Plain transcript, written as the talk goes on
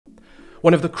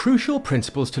One of the crucial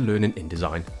principles to learn in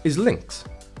InDesign is links.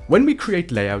 When we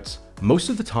create layouts, most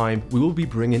of the time we will be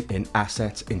bringing in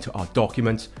assets into our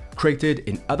documents created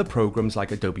in other programs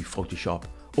like Adobe Photoshop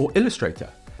or Illustrator.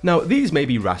 Now, these may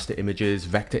be raster images,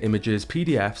 vector images,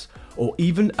 PDFs, or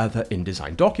even other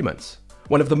InDesign documents.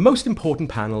 One of the most important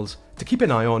panels to keep an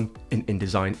eye on in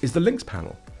InDesign is the links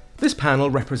panel. This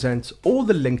panel represents all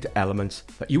the linked elements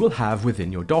that you will have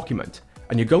within your document,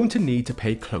 and you're going to need to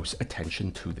pay close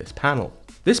attention to this panel.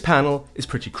 This panel is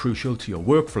pretty crucial to your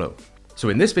workflow. So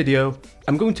in this video,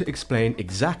 I'm going to explain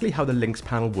exactly how the links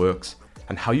panel works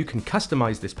and how you can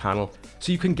customize this panel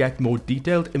so you can get more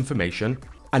detailed information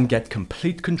and get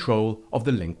complete control of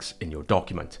the links in your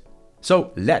document.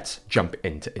 So let's jump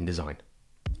into InDesign.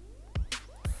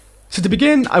 So to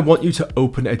begin, I want you to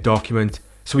open a document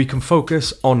so we can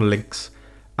focus on links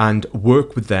and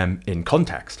work with them in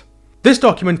context. This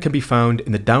document can be found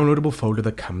in the downloadable folder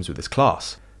that comes with this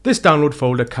class. This download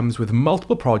folder comes with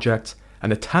multiple projects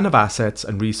and a ton of assets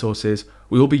and resources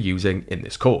we will be using in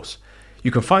this course.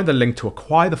 You can find the link to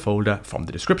acquire the folder from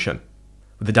the description.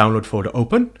 With the download folder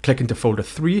open, click into folder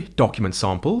 3, document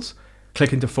samples,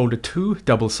 click into folder 2,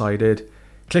 double-sided,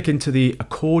 click into the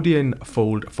accordion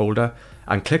folder,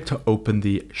 and click to open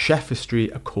the Chef History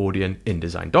Accordion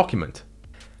InDesign document.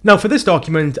 Now for this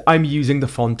document, I'm using the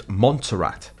font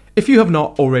Montserrat. If you have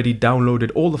not already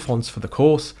downloaded all the fonts for the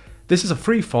course, this is a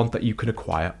free font that you can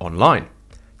acquire online.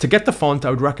 To get the font, I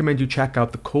would recommend you check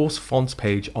out the course fonts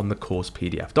page on the course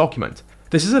PDF document.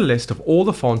 This is a list of all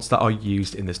the fonts that are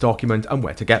used in this document and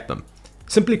where to get them.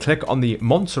 Simply click on the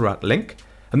Montserrat link,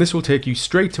 and this will take you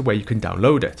straight to where you can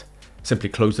download it. Simply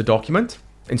close the document,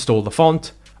 install the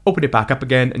font, open it back up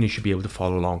again, and you should be able to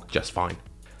follow along just fine.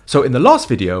 So in the last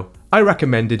video, I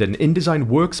recommended an InDesign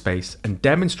workspace and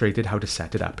demonstrated how to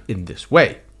set it up in this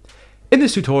way. In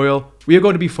this tutorial, we are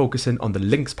going to be focusing on the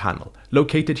links panel,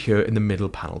 located here in the middle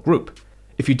panel group.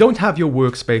 If you don't have your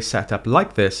workspace set up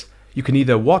like this, you can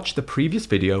either watch the previous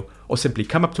video or simply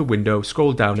come up to Window,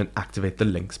 scroll down and activate the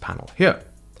links panel here.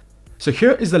 So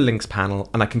here is the links panel,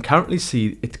 and I can currently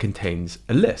see it contains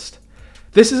a list.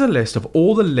 This is a list of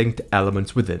all the linked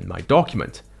elements within my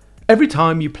document. Every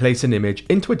time you place an image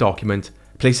into a document,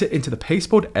 place it into the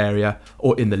pasteboard area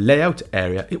or in the layout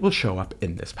area, it will show up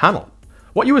in this panel.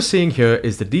 What you are seeing here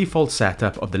is the default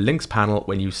setup of the links panel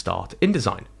when you start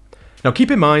InDesign. Now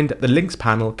keep in mind the links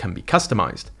panel can be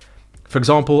customized. For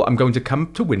example, I'm going to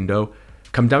come to Window,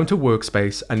 come down to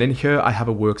Workspace, and in here I have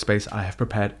a workspace I have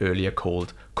prepared earlier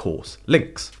called Course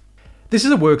Links. This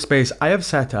is a workspace I have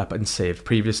set up and saved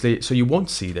previously, so you won't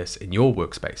see this in your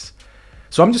workspace.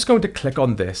 So I'm just going to click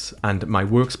on this and my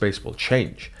workspace will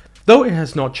change. Though it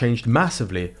has not changed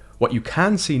massively, what you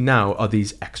can see now are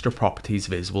these extra properties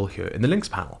visible here in the links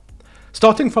panel.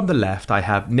 Starting from the left, I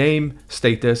have name,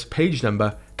 status, page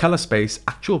number, color space,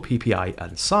 actual PPI,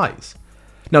 and size.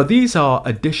 Now these are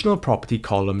additional property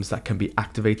columns that can be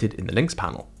activated in the links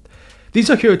panel. These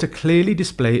are here to clearly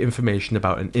display information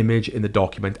about an image in the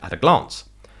document at a glance.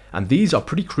 And these are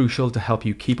pretty crucial to help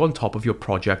you keep on top of your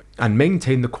project and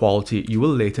maintain the quality you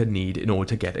will later need in order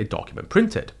to get a document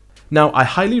printed. Now, I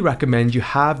highly recommend you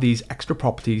have these extra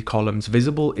property columns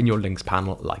visible in your links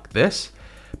panel like this.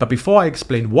 But before I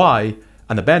explain why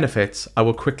and the benefits, I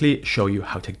will quickly show you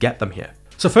how to get them here.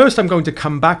 So first, I'm going to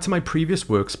come back to my previous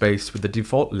workspace with the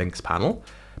default links panel,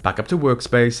 back up to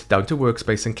Workspace, down to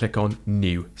Workspace, and click on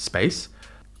New Space,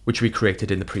 which we created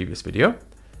in the previous video.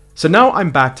 So now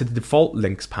I'm back to the default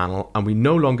links panel and we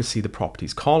no longer see the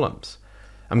properties columns.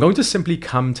 I'm going to simply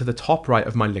come to the top right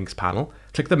of my links panel,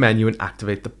 click the menu and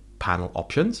activate the panel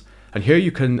options. And here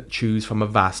you can choose from a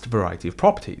vast variety of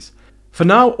properties. For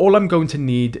now, all I'm going to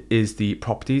need is the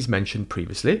properties mentioned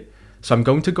previously. So I'm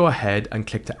going to go ahead and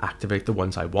click to activate the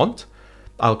ones I want.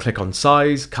 I'll click on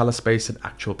size, color space, and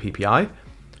actual PPI.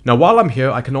 Now, while I'm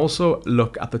here, I can also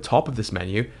look at the top of this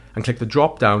menu and click the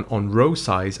drop down on row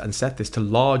size and set this to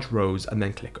large rows and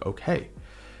then click OK.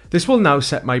 This will now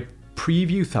set my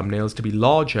preview thumbnails to be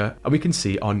larger and we can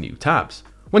see our new tabs.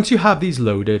 Once you have these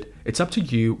loaded, it's up to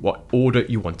you what order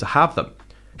you want to have them.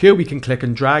 Here we can click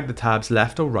and drag the tabs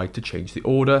left or right to change the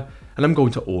order, and I'm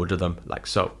going to order them like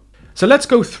so. So let's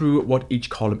go through what each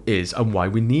column is and why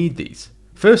we need these.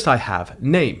 First I have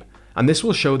name, and this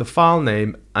will show the file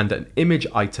name and an image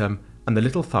item and the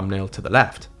little thumbnail to the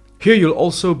left. Here you'll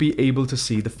also be able to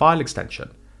see the file extension.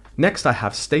 Next I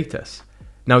have status.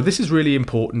 Now this is really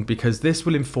important because this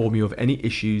will inform you of any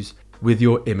issues with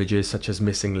your images, such as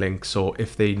missing links or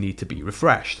if they need to be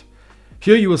refreshed.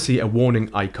 Here you will see a warning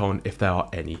icon if there are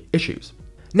any issues.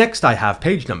 Next I have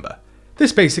page number.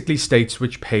 This basically states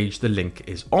which page the link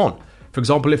is on. For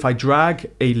example, if I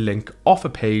drag a link off a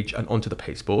page and onto the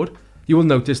pasteboard, you will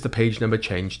notice the page number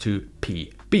changed to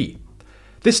PB.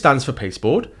 This stands for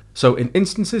pasteboard, so in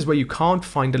instances where you can't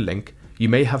find a link, you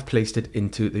may have placed it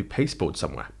into the pasteboard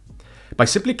somewhere. By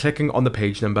simply clicking on the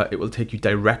page number, it will take you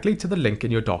directly to the link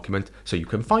in your document so you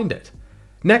can find it.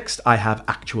 Next, I have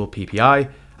actual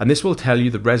PPI, and this will tell you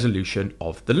the resolution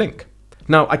of the link.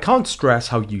 Now, I can't stress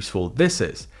how useful this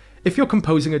is. If you're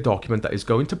composing a document that is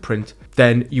going to print,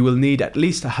 then you will need at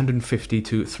least 150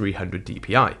 to 300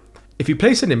 dpi. If you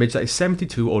place an image that is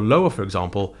 72 or lower, for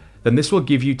example, then this will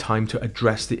give you time to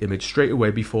address the image straight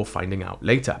away before finding out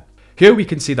later. Here we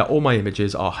can see that all my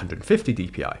images are 150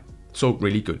 dpi, so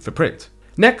really good for print.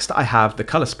 Next, I have the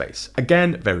color space.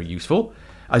 Again, very useful.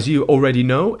 As you already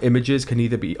know, images can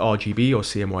either be RGB or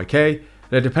CMYK.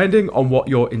 Now, depending on what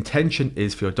your intention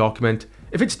is for your document,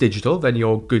 if it's digital, then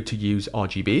you're good to use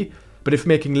RGB. But if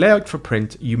making layout for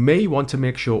print, you may want to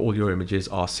make sure all your images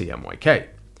are CMYK.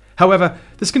 However,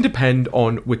 this can depend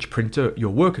on which printer you're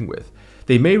working with.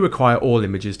 They may require all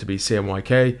images to be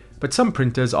CMYK, but some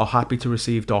printers are happy to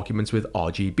receive documents with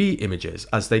RGB images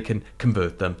as they can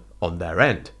convert them on their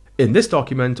end. In this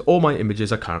document, all my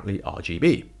images are currently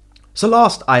RGB. So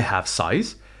last, I have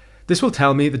size. This will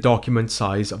tell me the document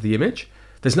size of the image.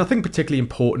 There's nothing particularly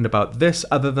important about this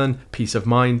other than peace of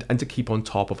mind and to keep on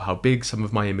top of how big some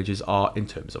of my images are in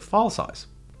terms of file size.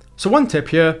 So one tip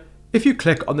here, if you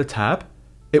click on the tab,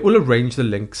 it will arrange the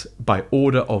links by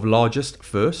order of largest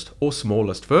first or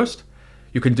smallest first.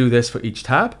 You can do this for each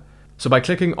tab. So by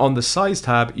clicking on the size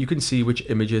tab, you can see which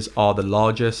images are the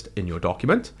largest in your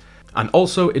document and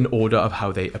also in order of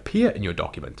how they appear in your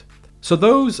document. So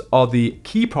those are the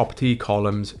key property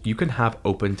columns you can have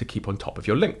open to keep on top of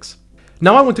your links.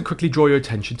 Now I want to quickly draw your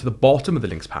attention to the bottom of the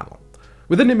links panel.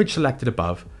 With an image selected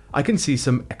above, I can see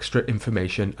some extra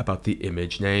information about the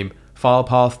image name, file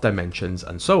path, dimensions,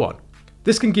 and so on.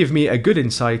 This can give me a good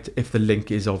insight if the link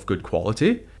is of good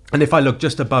quality. And if I look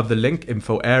just above the link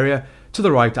info area, to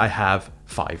the right I have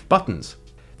 5 buttons.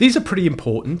 These are pretty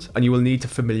important and you will need to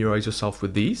familiarize yourself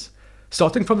with these.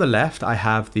 Starting from the left, I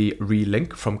have the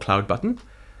relink from cloud button,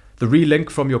 the relink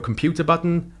from your computer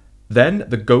button, then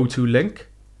the go to link,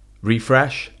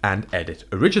 refresh, and edit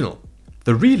original.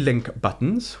 The relink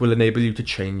buttons will enable you to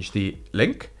change the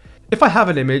link. If I have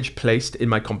an image placed in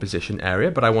my composition area,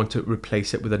 but I want to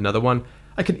replace it with another one,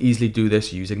 I can easily do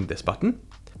this using this button.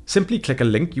 Simply click a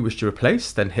link you wish to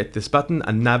replace, then hit this button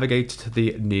and navigate to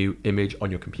the new image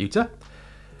on your computer.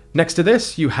 Next to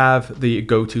this, you have the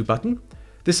Go To button.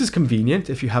 This is convenient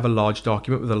if you have a large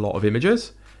document with a lot of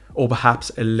images, or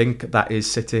perhaps a link that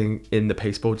is sitting in the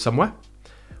pasteboard somewhere.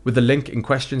 With the link in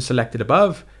question selected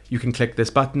above, you can click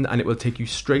this button and it will take you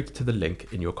straight to the link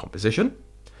in your composition.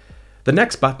 The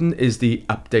next button is the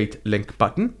Update Link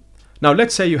button. Now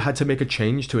let's say you had to make a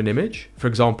change to an image. For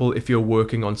example, if you're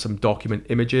working on some document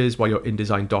images while your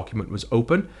InDesign document was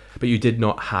open, but you did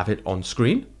not have it on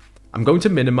screen. I'm going to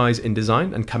minimize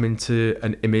InDesign and come into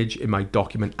an image in my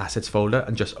document assets folder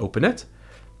and just open it.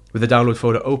 With the download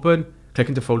folder open, click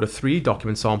into folder 3,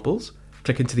 document samples,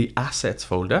 click into the assets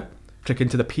folder, click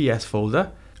into the PS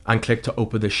folder, and click to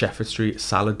open the Shepherd Street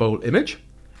salad bowl image.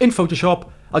 In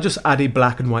Photoshop, I'll just add a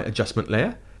black and white adjustment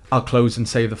layer. I'll close and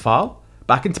save the file.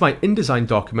 Back into my InDesign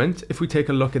document, if we take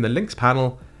a look in the links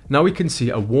panel, now we can see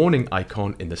a warning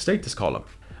icon in the status column.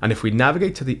 And if we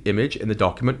navigate to the image in the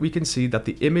document, we can see that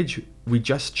the image we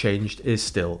just changed is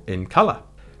still in color.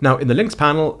 Now in the links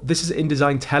panel, this is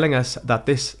InDesign telling us that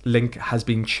this link has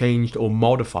been changed or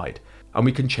modified, and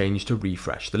we can change to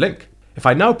refresh the link. If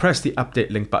I now press the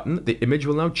update link button, the image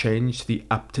will now change to the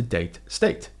up-to-date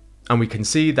state. And we can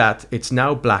see that it's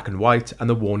now black and white and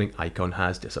the warning icon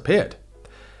has disappeared.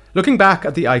 Looking back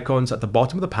at the icons at the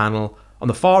bottom of the panel, on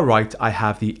the far right, I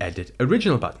have the Edit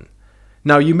Original button.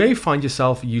 Now you may find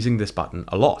yourself using this button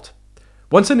a lot.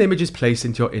 Once an image is placed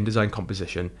into your InDesign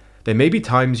composition, there may be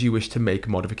times you wish to make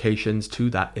modifications to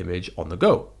that image on the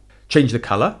go. Change the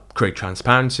color, create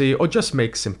transparency, or just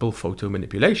make simple photo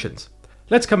manipulations.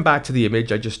 Let's come back to the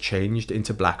image I just changed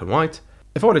into black and white.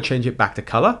 If I want to change it back to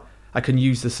color, I can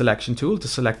use the selection tool to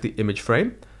select the image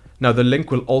frame. Now the link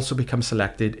will also become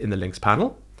selected in the links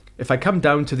panel. If I come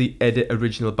down to the Edit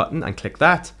Original button and click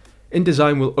that,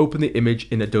 InDesign will open the image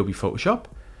in Adobe Photoshop.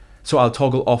 So I'll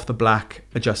toggle off the black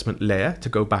adjustment layer to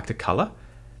go back to color.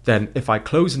 Then if I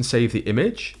close and save the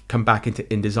image, come back into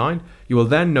InDesign, you will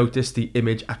then notice the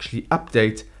image actually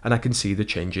update and I can see the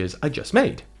changes I just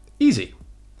made. Easy.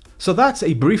 So that's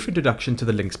a brief introduction to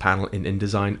the links panel in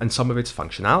InDesign and some of its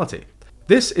functionality.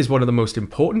 This is one of the most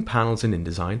important panels in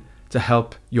InDesign to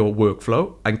help your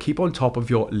workflow and keep on top of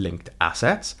your linked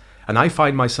assets and I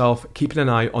find myself keeping an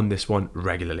eye on this one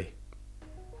regularly.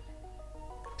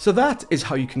 So that is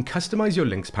how you can customize your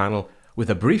links panel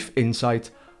with a brief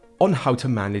insight on how to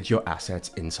manage your assets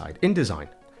inside InDesign.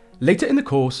 Later in the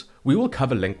course, we will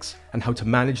cover links and how to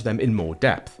manage them in more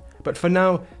depth, but for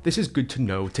now, this is good to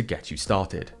know to get you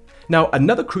started. Now,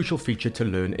 another crucial feature to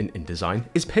learn in InDesign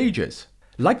is pages.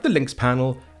 Like the links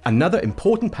panel, another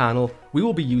important panel we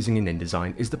will be using in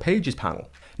InDesign is the pages panel.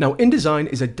 Now, InDesign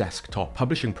is a desktop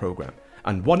publishing program,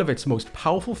 and one of its most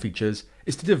powerful features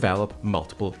is to develop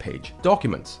multiple page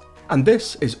documents. And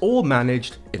this is all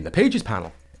managed in the pages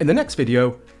panel. In the next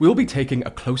video, we'll be taking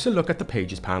a closer look at the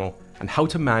pages panel and how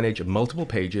to manage multiple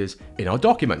pages in our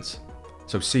documents.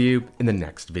 So see you in the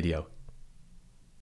next video.